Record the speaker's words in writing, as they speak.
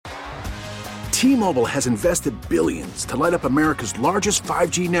T-Mobile has invested billions to light up America's largest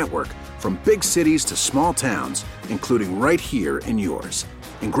 5G network, from big cities to small towns, including right here in yours.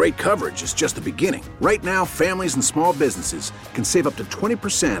 And great coverage is just the beginning. Right now, families and small businesses can save up to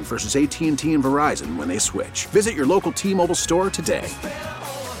 20% versus AT&T and Verizon when they switch. Visit your local T-Mobile store today.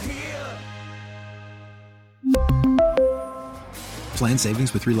 Plan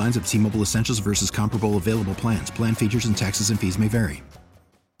savings with 3 lines of T-Mobile Essentials versus comparable available plans. Plan features and taxes and fees may vary.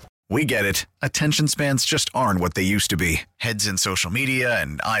 We get it. Attention spans just aren't what they used to be. Heads in social media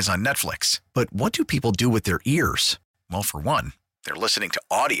and eyes on Netflix. But what do people do with their ears? Well, for one, they're listening to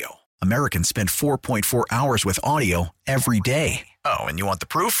audio. Americans spend 4.4 hours with audio every day. Oh, and you want the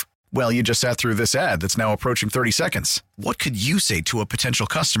proof? Well, you just sat through this ad that's now approaching 30 seconds. What could you say to a potential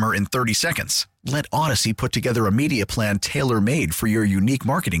customer in 30 seconds? Let Odyssey put together a media plan tailor-made for your unique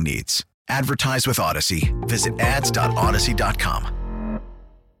marketing needs. Advertise with Odyssey. Visit ads.odyssey.com.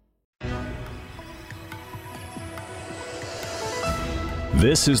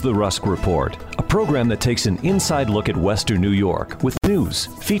 This is the Rusk Report, a program that takes an inside look at Western New York with news,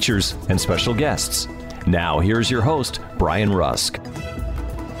 features, and special guests. Now, here's your host, Brian Rusk.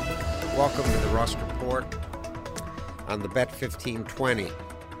 Welcome to the Rusk Report on the Bet 1520.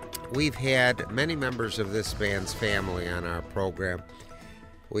 We've had many members of this man's family on our program.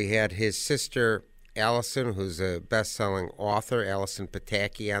 We had his sister, Allison, who's a best-selling author, Owen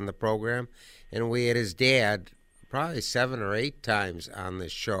Pataki, on the program. And we had his dad, probably 7 or 8 times on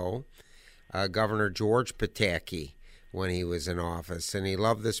this show, Governor George Pataki, when he was in office. And he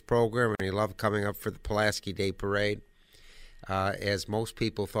loved this program, and he loved coming up for the Pulaski Day Parade. As most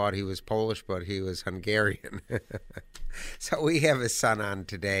people thought he was Polish, but he was Hungarian. So we have his son on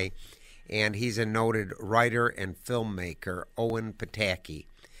today, and he's a noted writer and filmmaker, Owen Pataki.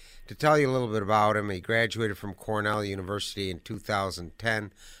 To tell you a little bit about him, he graduated from Cornell University in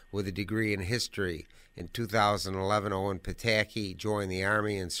 2010 with a degree in history. In 2011, Owen Pataki joined the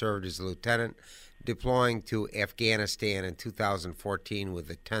Army and served as a lieutenant, deploying to Afghanistan in 2014 with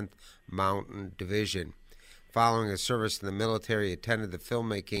the 10th Mountain Division. Following his service in the military, he attended the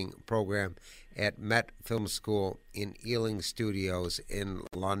filmmaking program at Met Film School in Ealing Studios in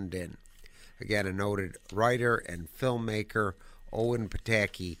London. Again, a noted writer and filmmaker, Owen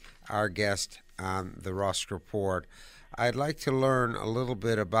Pataki, our guest on the Rusk Report. I'd like to learn a little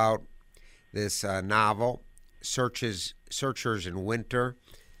bit about this novel, Searchers in Winter,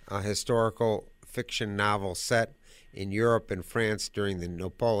 a historical fiction novel set in Europe and France during the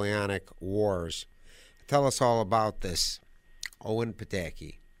Napoleonic Wars. Tell us all about this, Owen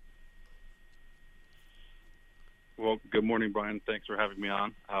Pataki. Well, good morning, Brian. Thanks for having me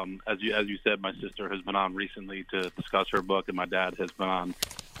on. As you said, my sister has been on recently to discuss her book, and my dad has been on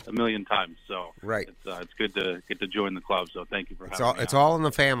a million times. So right, it's good to get to join the club. So thank you for having me. It's all in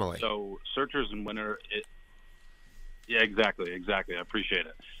the family. So Searchers in Winter, yeah, exactly. I appreciate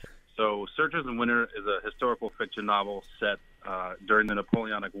it. So Searchers in Winter is a historical fiction novel set during the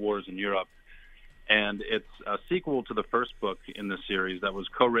Napoleonic Wars in Europe. And it's a sequel to the first book in the series that was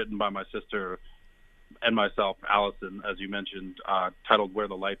co-written by my sister and myself, Allison, as you mentioned, titled Where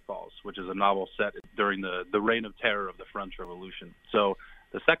the Light Falls, which is a novel set during the reign of terror of the French Revolution. So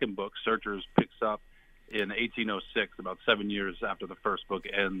the second book, Searchers, picks up in 1806, about 7 years after the first book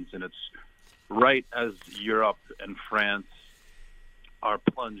ends, and it's right as Europe and France are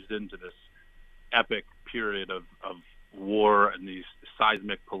plunged into this epic period of war and these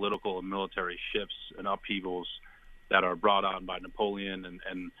seismic political and military shifts and upheavals that are brought on by Napoleon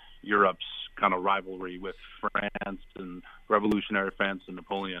and Europe's kind of rivalry with France and revolutionary France and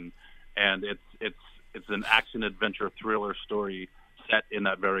Napoleon. And it's an action adventure thriller story set in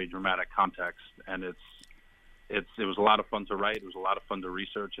that very dramatic context. And it was a lot of fun to write. It was a lot of fun to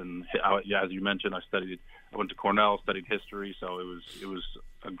research. And as you mentioned, I went to Cornell, studied history. So it was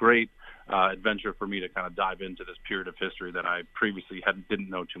a great adventure for me to kind of dive into this period of history that I previously didn't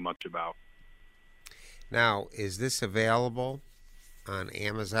know too much about. Now, is this available on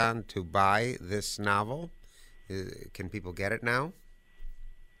Amazon to buy this novel? Can people get it now?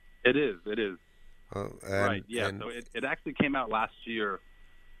 It is. Right. Yeah. So it actually came out last year,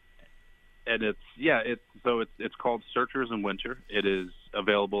 and it's called Searchers in Winter. It is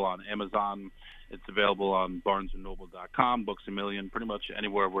available on Amazon. It's available on BarnesandNoble.com, Books A Million, pretty much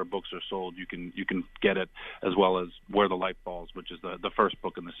anywhere where books are sold. You can get it, as well as Where the Light Falls, which is the first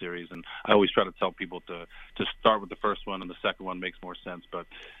book in the series. And I always try to tell people to start with the first one, and the second one makes more sense. But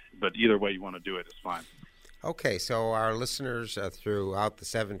either way you want to do it is fine. Okay, so our listeners throughout the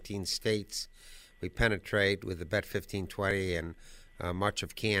 17 states we penetrate with the Bet 1520 and much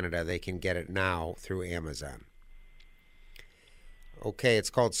of Canada, they can get it now through Amazon. Okay, it's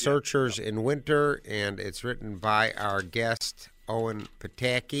called Searchers in Winter, and it's written by our guest, Owen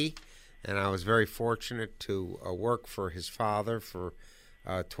Pataki. And I was very fortunate to work for his father for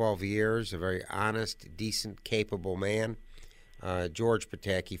 12 years, a very honest, decent, capable man, George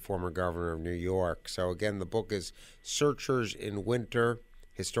Pataki, former governor of New York. So again, the book is Searchers in Winter,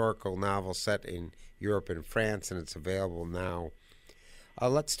 historical novel set in Europe and France, and it's available now.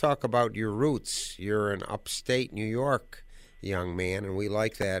 Let's talk about your roots. You're an upstate New York young man, and we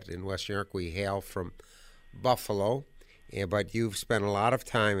like that. In West New York, we hail from Buffalo, but you've spent a lot of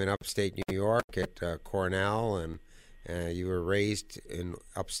time in upstate New York at Cornell, and you were raised in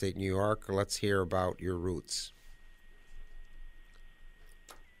upstate New York. Let's hear about your roots.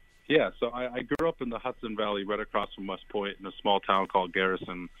 Yeah, so I grew up in the Hudson Valley, right across from West Point, in a small town called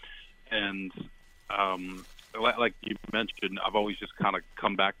Garrison. And like you mentioned, I've always just kind of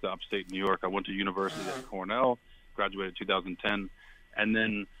come back to upstate New York. I went to university at Cornell, graduated in 2010, and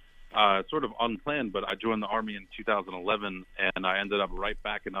then sort of unplanned, but I joined the Army in 2011, and I ended up right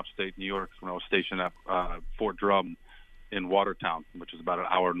back in upstate New York when I was stationed at Fort Drum in Watertown, which is about an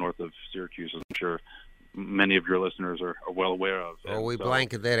hour north of Syracuse, as I'm sure many of your listeners are well aware of. Oh, we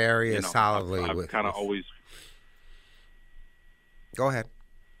blanket that area solidly. I've kind of always... Go ahead.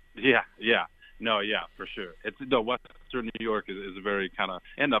 Yeah. No, yeah, for sure. Western New York is a very kind of,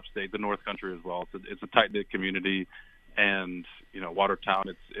 and upstate, the North Country as well. It's a tight-knit community, and Watertown.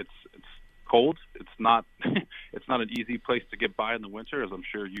 It's cold. It's not it's not an easy place to get by in the winter, as I'm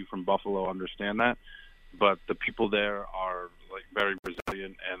sure you from Buffalo understand that. But the people there are like very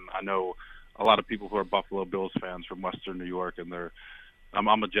resilient, and I know a lot of people who are Buffalo Bills fans from Western New York, and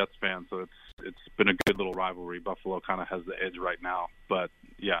I'm a Jets fan, so it's been a good little rivalry. Buffalo kind of has the edge right now, but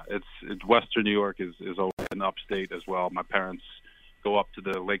yeah, it's Western New York is always an upstate as well. My parents go up to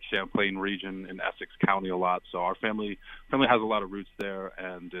the Lake Champlain region in Essex County a lot, so our family has a lot of roots there,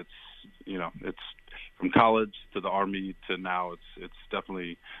 and it's from college to the Army to now. It's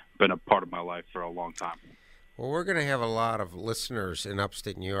definitely been a part of my life for a long time. Well, we're going to have a lot of listeners in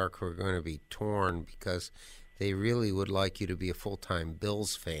upstate New York who are going to be torn because they really would like you to be a full-time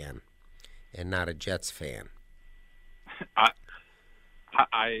Bills fan and not a Jets fan.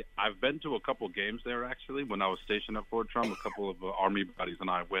 I've been to a couple games there, actually. When I was stationed at Fort Drum, a couple of Army buddies and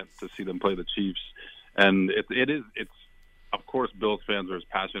I went to see them play the Chiefs. And it's of course, Bills fans are as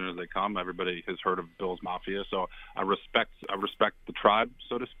passionate as they come. Everybody has heard of Bills Mafia, so I respect the tribe,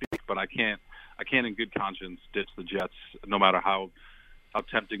 so to speak, but I can't in good conscience ditch the Jets, no matter how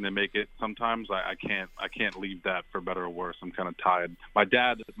tempting they make it. Sometimes I can't leave that for better or worse. I'm kind of tied. My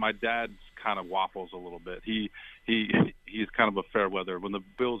dad kind of waffles a little bit. He's kind of a fair weather. When the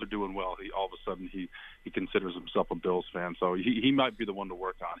Bills are doing well, all of a sudden he considers himself a Bills fan. So he might be the one to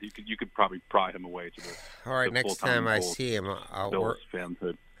work on. You could probably pry him away to the. All right, the next time I see him, I'll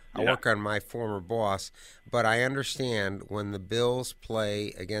work on my former boss. But I understand when the Bills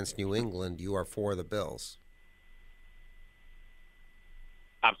play against New England, you are for the Bills.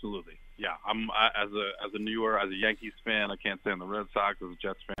 Absolutely, yeah. I'm as a Yankees fan, I can't stand the Red Sox. As a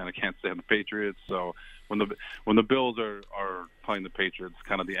Jets fan, I can't stand the Patriots. So when the Bills are playing the Patriots,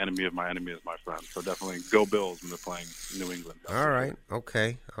 kind of the enemy of my enemy is my friend. So definitely go Bills when they're playing New England. All right,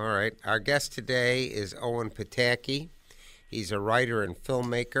 okay, all right. Our guest today is Owen Pataki. He's a writer and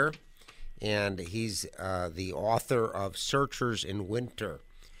filmmaker, and he's the author of Searchers in Winter,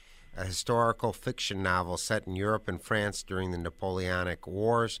 a historical fiction novel set in Europe and France during the Napoleonic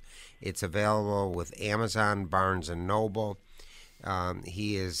Wars. It's available with Amazon, Barnes & Noble.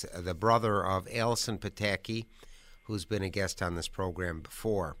 He is the brother of Alison Pataki, who's been a guest on this program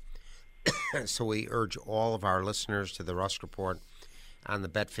before. So we urge all of our listeners to the Rusk Report on the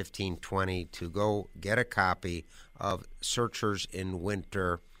Bet 1520 to go get a copy of Searchers in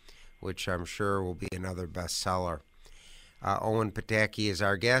Winter, which I'm sure will be another bestseller. Owen Pataki is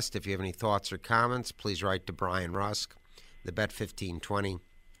our guest. If you have any thoughts or comments, please write to Brian Rusk, the Bet 1520,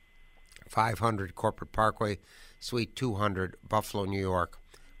 500 Corporate Parkway, Suite 200, Buffalo, New York,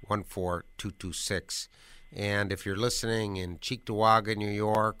 14226. And if you're listening in Cheektowaga, New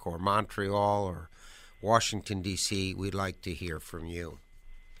York, or Montreal, or Washington, D.C., we'd like to hear from you.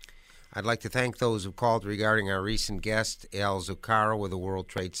 I'd like to thank those who called regarding our recent guest, Al Zuccaro with the World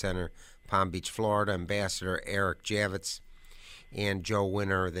Trade Center, Palm Beach, Florida, Ambassador Eric Javits, and Joe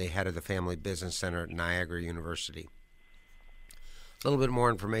Winner, the head of the Family Business Center at Niagara University. A little bit more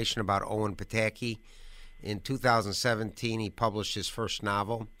information about Owen Pataki. In 2017, he published his first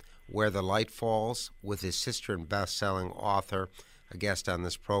novel, Where the Light Falls, with his sister and best-selling author, a guest on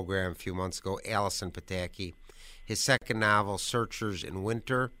this program a few months ago, Alison Pataki. His second novel, Searchers in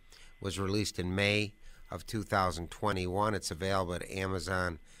Winter, was released in May of 2021. It's available at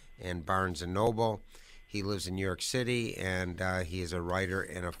Amazon and Barnes & Noble. He lives in New York City, and he is a writer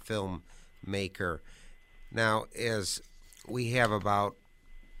and a filmmaker. Now, as we have about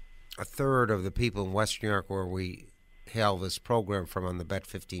a third of the people in Western New York where we hail this program from on the Bet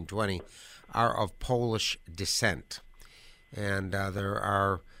 1520 are of Polish descent. And there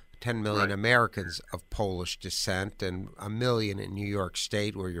are 10 million Americans of Polish descent and 1 million in New York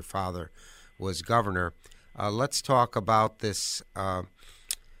State, where your father was governor. Let's talk about this,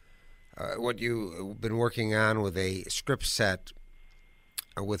 what you've been working on with a strip set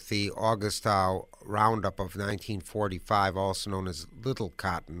with the Augustau Roundup of 1945, also known as Little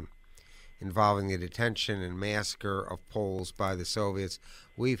Cotton, involving the detention and massacre of Poles by the Soviets.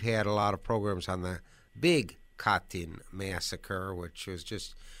 We've had a lot of programs on the Big Katyn massacre, which was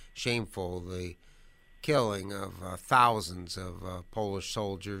just shameful, the killing of thousands of Polish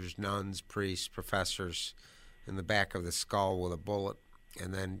soldiers, nuns, priests, professors in the back of the skull with a bullet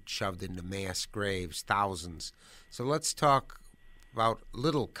and then shoved into mass graves, thousands. So let's talk about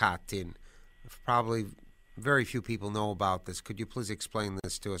Little Katyn. Probably very few people know about this. Could you please explain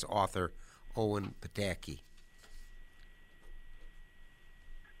this to us, author Owen Pataki?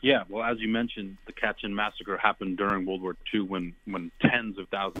 Yeah, well, as you mentioned, the Katyn massacre happened during World War II when tens of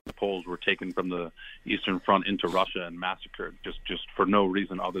thousands of Poles were taken from the Eastern Front into Russia and massacred just for no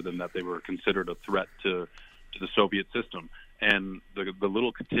reason other than that they were considered a threat to the Soviet system. And the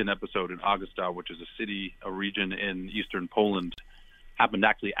Little Katyn episode in Augustau, which is a region in eastern Poland, happened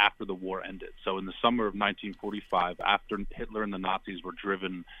actually after the war ended. So in the summer of 1945, after Hitler and the Nazis were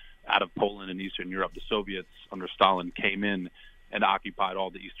driven out of Poland and Eastern Europe, the Soviets under Stalin came in and occupied all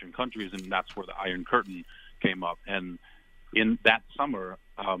the eastern countries, and that's where the Iron Curtain came up. And in that summer,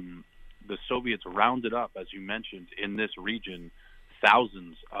 the Soviets rounded up, as you mentioned, in this region,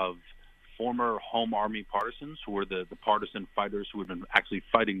 thousands of former Home Army partisans who were the partisan fighters who had been actually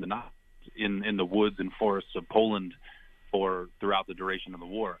fighting the Nazis in the woods and forests of Poland throughout the duration of the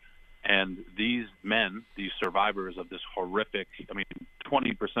war. And these men, these survivors of this horrific,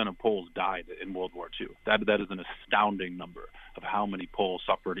 20% of Poles died in World War II. That is an astounding number of how many Poles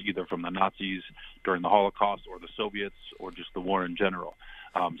suffered either from the Nazis during the Holocaust or the Soviets or just the war in general,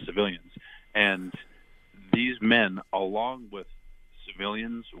 civilians. And these men, along with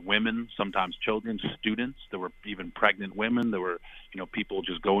civilians, women, sometimes children, students, there were even pregnant women, there were, people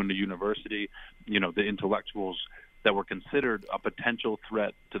just going to university, the intellectuals that were considered a potential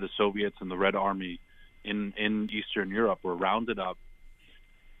threat to the Soviets and the Red Army in Eastern Europe were rounded up,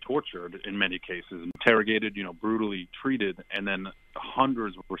 tortured in many cases, interrogated, brutally treated, and then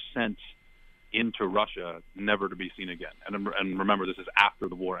hundreds were sent into Russia, never to be seen again. And remember, this is after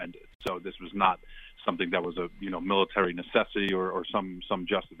the war ended, so this was not something that was a military necessity or some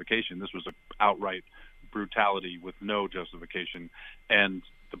justification. This was an outright brutality with no justification. And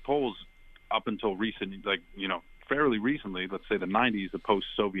the Poles, up until fairly recently, let's say the 90s, the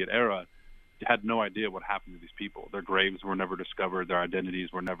post-Soviet era, had no idea what happened to these people. Their graves were never discovered. Their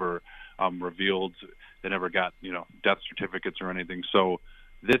identities were never revealed. They never got, death certificates or anything. So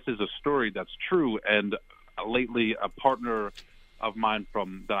this is a story that's true. And lately, a partner of mine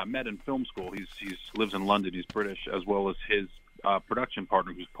that I met in film school, he lives in London, he's British, as well as his production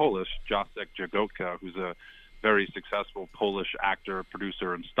partner, who's Polish, Jacek Jagotka, who's a very successful Polish actor,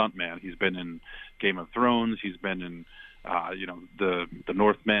 producer, and stuntman. He's been in Game of Thrones. He's been in, the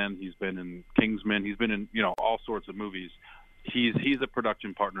Northman. He's been in Kingsman. He's been in, all sorts of movies. He's a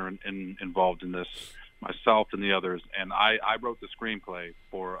production partner involved in this, myself and the others. And I wrote the screenplay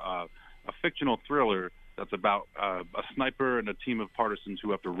for a fictional thriller that's about a sniper and a team of partisans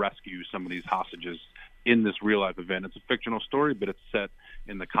who have to rescue some of these hostages in this real-life event. It's a fictional story, but it's set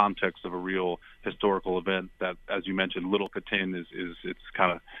in the context of a real historical event that, as you mentioned, Little Katyn is its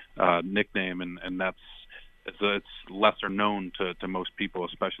kind of nickname, and it's lesser known to most people,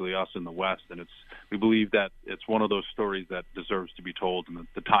 especially us in the West. And we believe that it's one of those stories that deserves to be told, and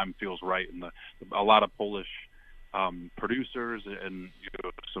the time feels right. And a lot of Polish producers and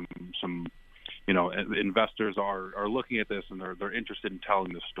some investors are looking at this, and they're interested in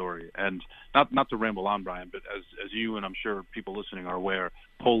telling this story. And not to ramble on, Brian, but as you and I'm sure people listening are aware,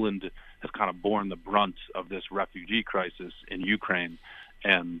 Poland has kind of borne the brunt of this refugee crisis in Ukraine,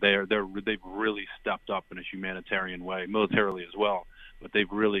 and they've really stepped up in a humanitarian way, militarily as well. But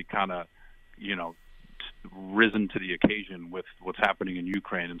they've really kind of risen to the occasion with what's happening in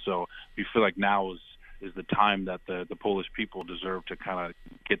Ukraine, and so we feel like now is the time that the Polish people deserve to kind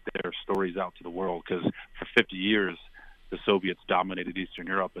of get their stories out to the world, because for 50 years the Soviets dominated Eastern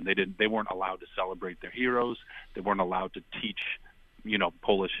Europe, and they weren't allowed to celebrate their heroes. They weren't allowed to teach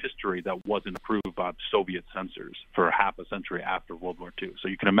Polish history that wasn't approved by Soviet censors for half a century after World War II. So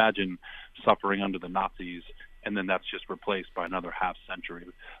you can imagine suffering under the Nazis, and then that's just replaced by another half century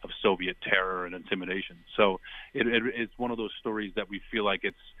of Soviet terror and intimidation. So it's one of those stories that we feel like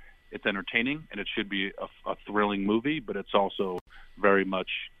it's entertaining and it should be a thrilling movie, but it's also very much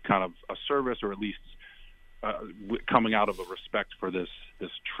kind of a service, or at least coming out of a respect for this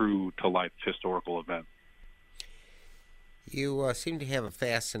true-to-life historical event. You seem to have a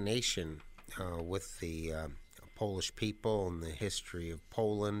fascination with the Polish people and the history of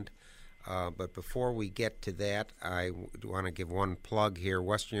Poland. But before we get to that, I want to give one plug here.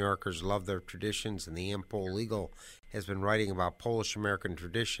 Western New Yorkers love their traditions, and the Ampol Eagle has been writing about Polish-American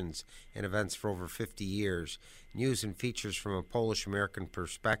traditions and events for over 50 years. News and features from a Polish-American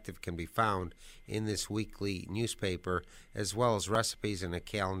perspective can be found in this weekly newspaper, as well as recipes and a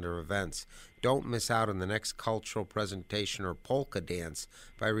calendar of events. Don't miss out on the next cultural presentation or polka dance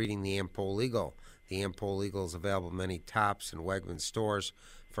by reading the Ampol Eagle. The Ampol Eagle is available in many Tops and Wegmans stores.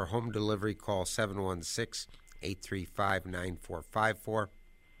 For home delivery, call 716-835-9454.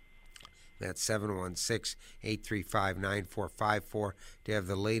 That's 716-835-9454 to have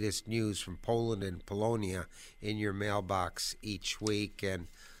the latest news from Poland and Polonia in your mailbox each week. And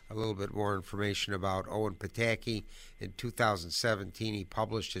a little bit more information about Owen Pataki. In 2017, he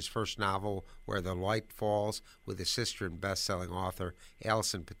published his first novel, Where the Light Falls, with his sister and best-selling author,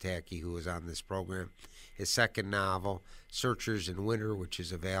 Allison Pataki, who was on this program. His second novel, Searchers in Winter, which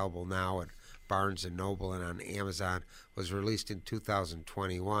is available now at Barnes & Noble and on Amazon, was released in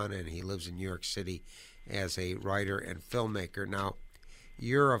 2021, and he lives in New York City as a writer and filmmaker. Now,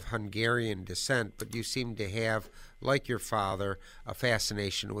 you're of Hungarian descent, but you seem to have, like your father, a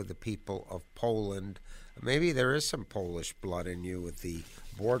fascination with the people of Poland. Maybe there is some Polish blood in you with the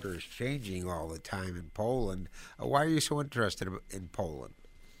borders changing all the time in Poland. Why are you so interested in Poland?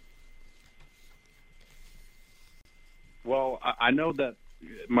 Well, I know that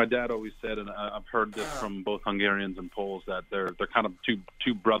my dad always said, and I've heard this from both Hungarians and Poles, that they're kind of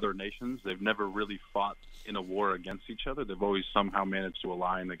two brother nations. They've never really fought in a war against each other. They've always somehow managed to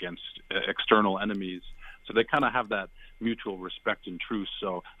align against external enemies. So they kind of have that mutual respect and truce.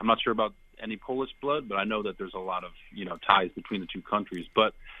 So I'm not sure about any Polish blood, but I know that there's a lot of ties between the two countries.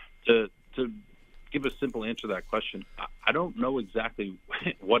 But to give a simple answer to that question, I don't know exactly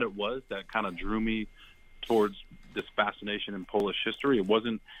what it was that kind of drew me towards this fascination in Polish history. It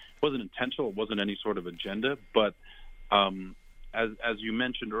wasn't intentional. It wasn't any sort of agenda. But as you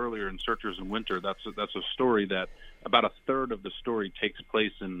mentioned earlier in Searchers in Winter, that's a story that about a third of the story takes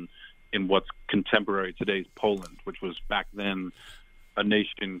place in what's contemporary today's Poland, which was back then a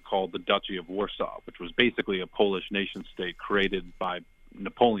nation called the Duchy of Warsaw, which was basically a Polish nation state created by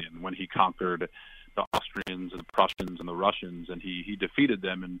Napoleon when he conquered the Austrians and the Prussians and the Russians, and he defeated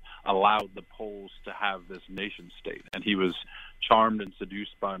them and allowed the Poles to have this nation state. And he was charmed and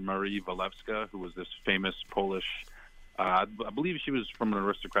seduced by Marie Walewska, who was this famous Polish, I believe she was from an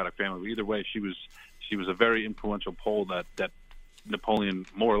aristocratic family, but either way, she was a very influential Pole that Napoleon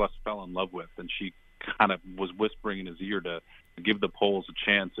more or less fell in love with, and she kind of was whispering in his ear to give the Poles a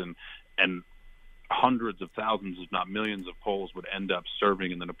chance, and hundreds of thousands, if not millions, of Poles would end up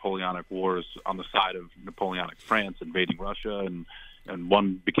serving in the Napoleonic Wars on the side of Napoleonic France, invading Russia, and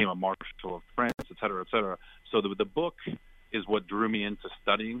one became a Marshal of France, et cetera, et cetera. So the book is what drew me into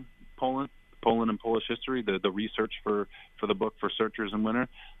studying Poland and Polish history, the research for the book, for Searchers in Winter.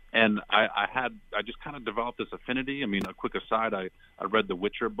 And I just kind of developed this affinity. I mean, a quick aside, I read the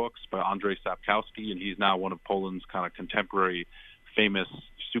Witcher books by Andrzej Sapkowski, and he's now one of Poland's kind of contemporary famous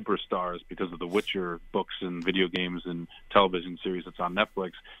superstars because of the Witcher books and video games and television series that's on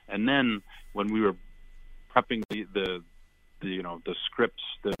Netflix. And then when we were prepping the scripts,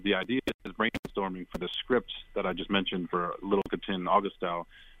 the idea is brainstorming for the scripts that I just mentioned for Little Katin Augustau,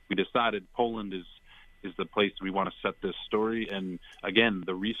 we decided Poland is the place we want to set this story. And again,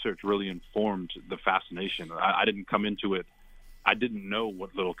 the research really informed the fascination. I didn't come into it, I didn't know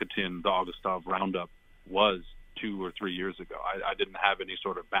what Little Katin, the Augustau Roundup was 2 or 3 years ago. I didn't have any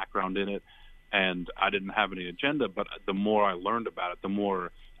sort of background in it, and I didn't have any agenda, but the more I learned about it, the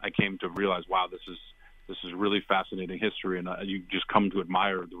more I came to realize, wow, this is really fascinating history, and you just come to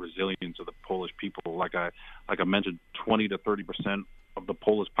admire the resilience of the Polish people. Like I mentioned, 20 to 30% of the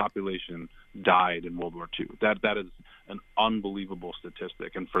Polish population died in World War II. That is an unbelievable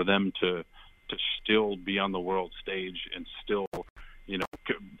statistic, and for them to still be on the world stage and still,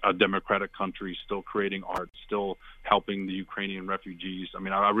 a democratic country, still creating art, still helping the Ukrainian refugees. I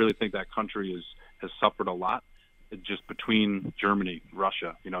mean, I really think that country has suffered a lot, just between Germany,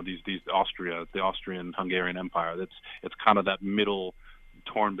 Russia, these Austria, the Austrian-Hungarian Empire. It's kind of that middle,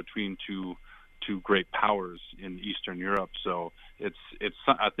 torn between two great powers in Eastern Europe. So it's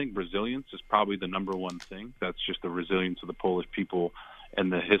I think resilience is probably the number one thing. That's just the resilience of the Polish people,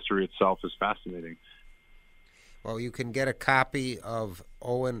 and the history itself is fascinating. Well, you can get a copy of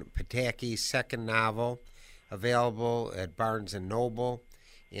Owen Pataki's second novel, available at Barnes & Noble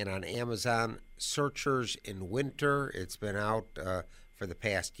and on Amazon, Searchers in Winter. It's been out for the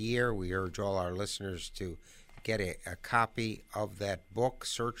past year. We urge all our listeners to get a copy of that book,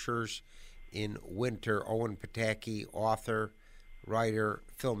 Searchers in Winter. Owen Pataki, author, writer,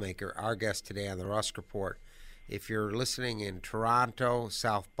 filmmaker, our guest today on the Rusk Report. If you're listening in Toronto,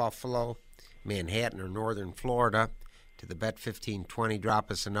 South Buffalo, Manhattan, or Northern Florida, to the Bet 1520,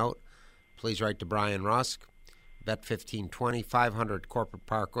 drop us a note. Please write to Brian Rusk, Bet 1520, 500 Corporate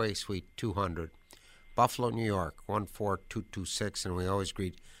Parkway, Suite 200, Buffalo, New York, 14226. And we always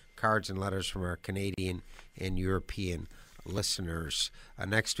greet cards and letters from our Canadian and European listeners.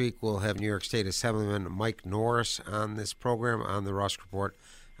 Next week, we'll have New York State Assemblyman Mike Norris on this program, on the Rusk Report,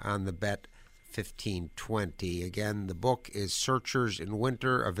 on the Bet 1520. Again, the book is Searchers in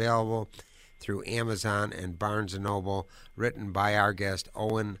Winter, available through Amazon and Barnes & Noble, written by our guest,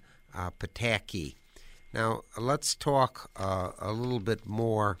 Owen Pataki. Now, let's talk a little bit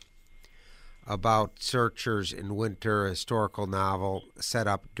more about Searchers in Winter, a historical novel set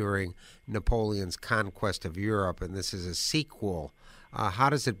up during Napoleon's conquest of Europe, and this is a sequel. How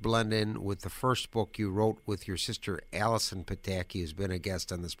does it blend in with the first book you wrote with your sister, Allison Pataki, who's been a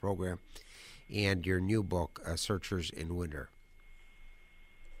guest on this program, and your new book, Searchers in Winter?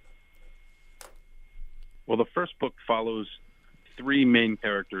 Well, the first book follows three main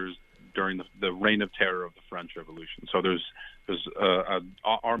characters during the reign of terror of the French Revolution. So there's an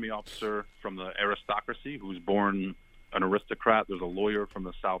army officer from the aristocracy who's born an aristocrat. There's a lawyer from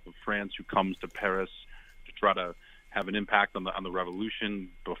the south of France who comes to Paris to try to have an impact on the revolution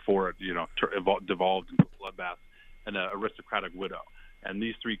before it devolved into a bloodbath, and an aristocratic widow. And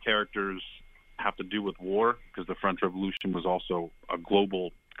these three characters have to do with war, because the French Revolution was also a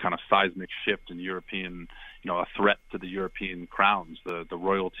global kind of seismic shift in European, a threat to the European crowns. The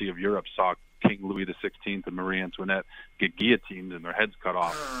royalty of Europe saw King Louis XVI and Marie Antoinette get guillotined and their heads cut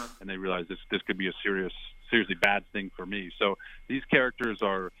off, and they realized this could be a seriously bad thing for me. So these characters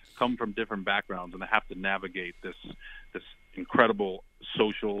come from different backgrounds, and they have to navigate this incredible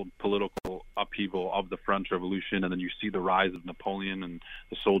social, political upheaval of the French Revolution. And then you see the rise of Napoleon and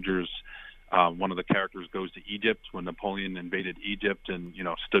the soldiers. One of the characters goes to Egypt when Napoleon invaded Egypt and,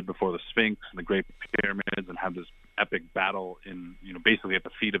 stood before the Sphinx and the Great Pyramids and had this epic battle in, basically at the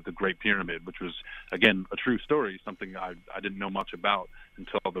feet of the Great Pyramid, which was, again, a true story, something I didn't know much about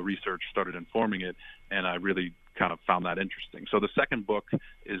until the research started informing it, and I really kind of found that interesting. So the second book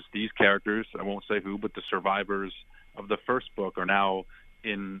is these characters, I won't say who, but the survivors of the first book are now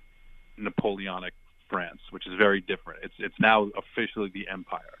in Napoleonic France, which is very different. It's now officially the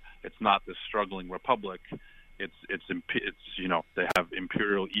empire. It's not this struggling republic. It's they have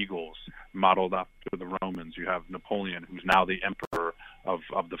imperial eagles modeled after the Romans. You have Napoleon, who's now the emperor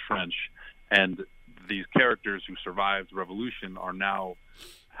of the French, and these characters who survived the revolution are now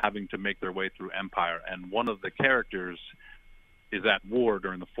having to make their way through empire. And one of the characters is at war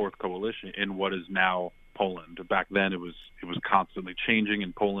during the Fourth Coalition in what is now Poland. Back then, it was constantly changing,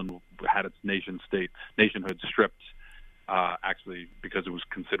 and Poland had its nationhood stripped. Actually, because it was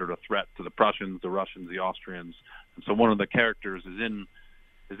considered a threat to the Prussians, the Russians, the Austrians. And so one of the characters is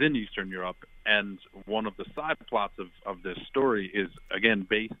in Eastern Europe, and one of the side plots of this story is, again,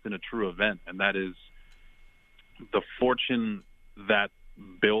 based in a true event, and that is the fortune that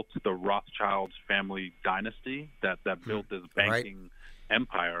built the Rothschild family dynasty, that built this banking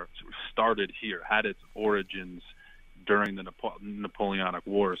empire, started here, had its origins during the Napoleonic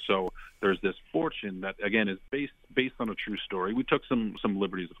Wars. So there's this fortune that, again, is based on a true story. We took some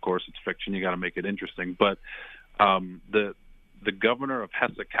liberties, of course. It's fiction. You got to make it interesting. But the governor of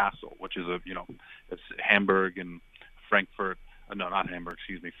Hesse Castle, which is it's Hamburg and Frankfurt. No, not Hamburg.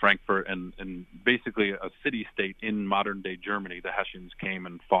 Excuse me, Frankfurt, and basically a city-state in modern-day Germany. The Hessians came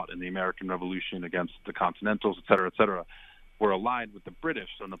and fought in the American Revolution against the Continentals, et cetera, et cetera. Were allied with the British.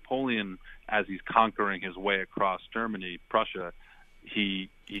 So Napoleon, as he's conquering his way across Germany, Prussia, he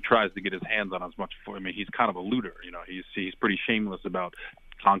tries to get his hands on as much. He's kind of a looter. He's pretty shameless about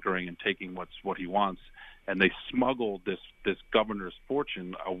conquering and taking what he wants. And they smuggled this governor's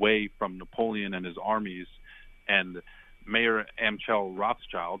fortune away from Napoleon and his armies, and Mayor Amschel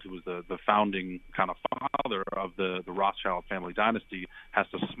Rothschild, who was the founding kind of father of the Rothschild family dynasty, has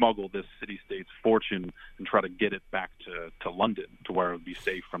to smuggle this city-state's fortune and try to get it back to London, to where it would be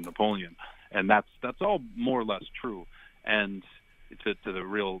safe from Napoleon. And that's all more or less true, and to the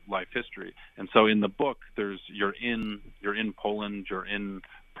real life history. And so in the book, you're in Poland, you're in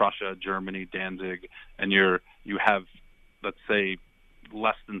Prussia, Germany, Danzig, and you have, let's say,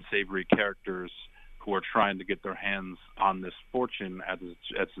 less than savory characters who are trying to get their hands on this fortune as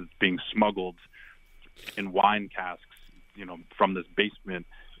it's being smuggled in wine casks, from this basement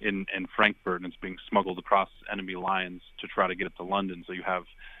in Frankfurt, and it's being smuggled across enemy lines to try to get it to London. So you have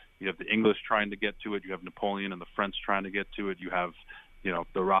the English trying to get to it, you have Napoleon and the French trying to get to it, you have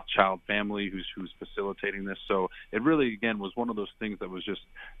the Rothschild family who's facilitating this. So it really, again, was one of those things that was just,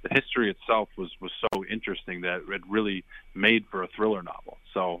 the history itself was so interesting that it really made for a thriller novel.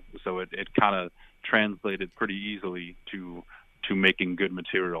 So it kind of translated pretty easily to making good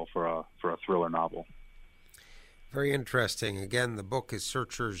material for a thriller novel. Very interesting. Again, the book is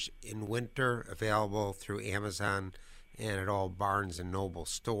Searchers in Winter, available through Amazon and at all Barnes and Noble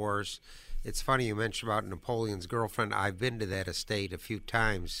stores. It's funny you mentioned about Napoleon's girlfriend. I've been to that estate a few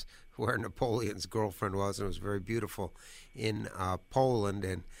times where Napoleon's girlfriend was, and it was very beautiful in Poland.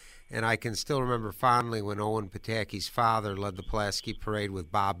 And I can still remember fondly when Owen Pataki's father led the Pulaski Parade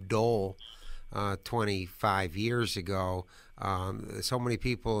with Bob Dole 25 years ago. So many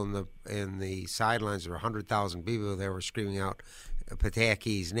people in the sidelines, there were 100,000 people there, were screaming out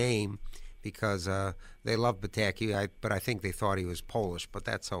Pataki's name because they loved Pataki, but I think they thought he was Polish, but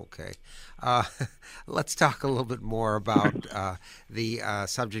that's okay. Let's talk a little bit more about the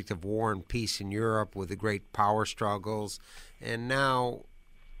subject of war and peace in Europe with the great power struggles. And now,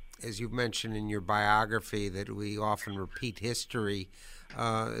 as you've mentioned in your biography, that we often repeat history,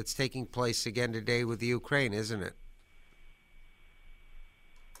 it's taking place again today with the Ukraine, isn't it?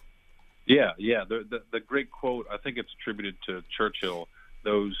 Yeah. The great quote, I think it's attributed to Churchill: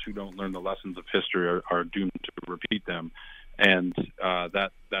 "Those who don't learn the lessons of history are doomed to repeat them," and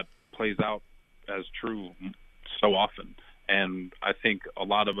that plays out as true so often. And I think a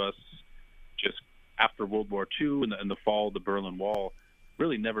lot of us, just after World War II and the fall of the Berlin Wall,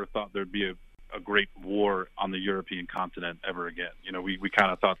 really never thought there'd be a great war on the European continent ever again. We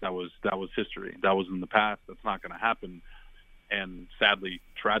kind of thought that was history. That was in the past. That's not going to happen. And sadly,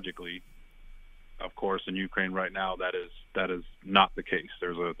 tragically, of course, in Ukraine right now, that is not the case.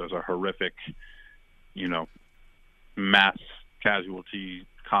 There's a horrific, mass casualty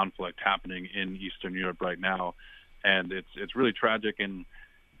conflict happening in Eastern Europe right now, and it's really tragic. And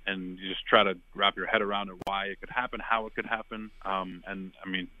you just try to wrap your head around it, why it could happen, how it could happen. And I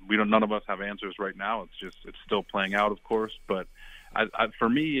mean, none of us have answers right now. It's still playing out, of course. But for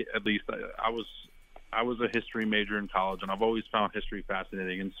me, at least, I was a history major in college, and I've always found history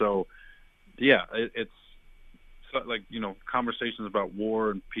fascinating. And so, yeah, it's like, conversations about war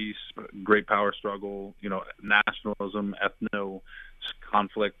and peace, great power struggle, nationalism, ethno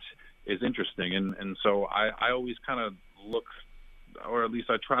conflict is interesting. And so I always kind of look, or at least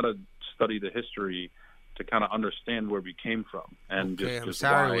I try to study the history to kind of understand where we came from. And okay, just I'm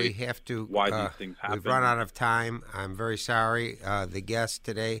sorry why, we have to. Why these things happen. We've run out of time. I'm very sorry. The guest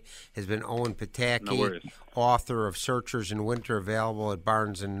today has been Owen Pataki, No worries. author of Searchers in Winter, available at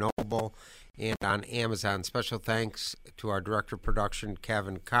Barnes and Noble and on Amazon. Special thanks to our director of production,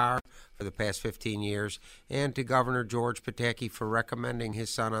 Kevin Carr, for the past 15 years, and to Governor George Pataki for recommending his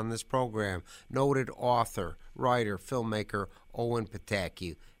son on this program. Noted author, writer, filmmaker, Owen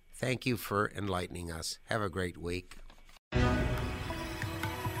Pataki. Thank you for enlightening us. Have a great week.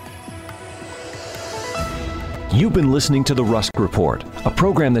 You've been listening to The Rusk Report, a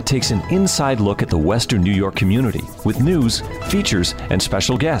program that takes an inside look at the Western New York community with news, features, and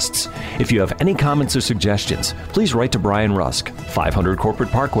special guests. If you have any comments or suggestions, please write to Brian Rusk, 500 Corporate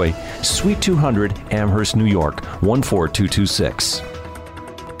Parkway, Suite 200, Amherst, New York, 14226.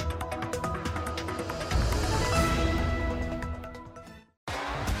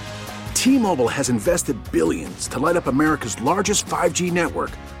 T-Mobile has invested billions to light up America's largest 5G network,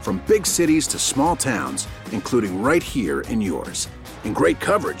 from big cities to small towns, including right here in yours. And great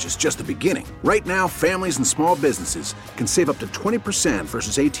coverage is just the beginning. Right now, families and small businesses can save up to 20%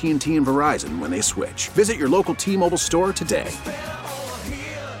 versus AT&T and Verizon when they switch. Visit your local T-Mobile store today.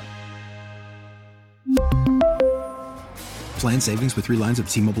 Plan savings with 3 lines of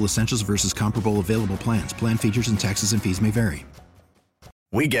T-Mobile Essentials versus comparable available plans. Plan features and taxes and fees may vary.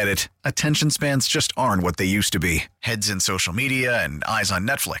 We get it. Attention spans just aren't what they used to be. Heads in social media and eyes on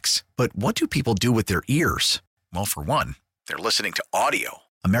Netflix. But what do people do with their ears? Well, for one, they're listening to audio.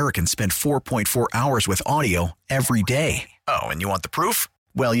 Americans spend 4.4 hours with audio every day. Oh, and you want the proof?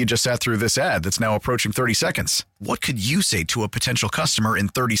 Well, you just sat through this ad that's now approaching 30 seconds. What could you say to a potential customer in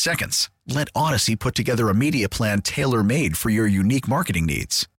 30 seconds? Let Odyssey put together a media plan tailor-made for your unique marketing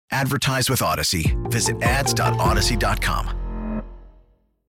needs. Advertise with Odyssey. Visit ads.odyssey.com.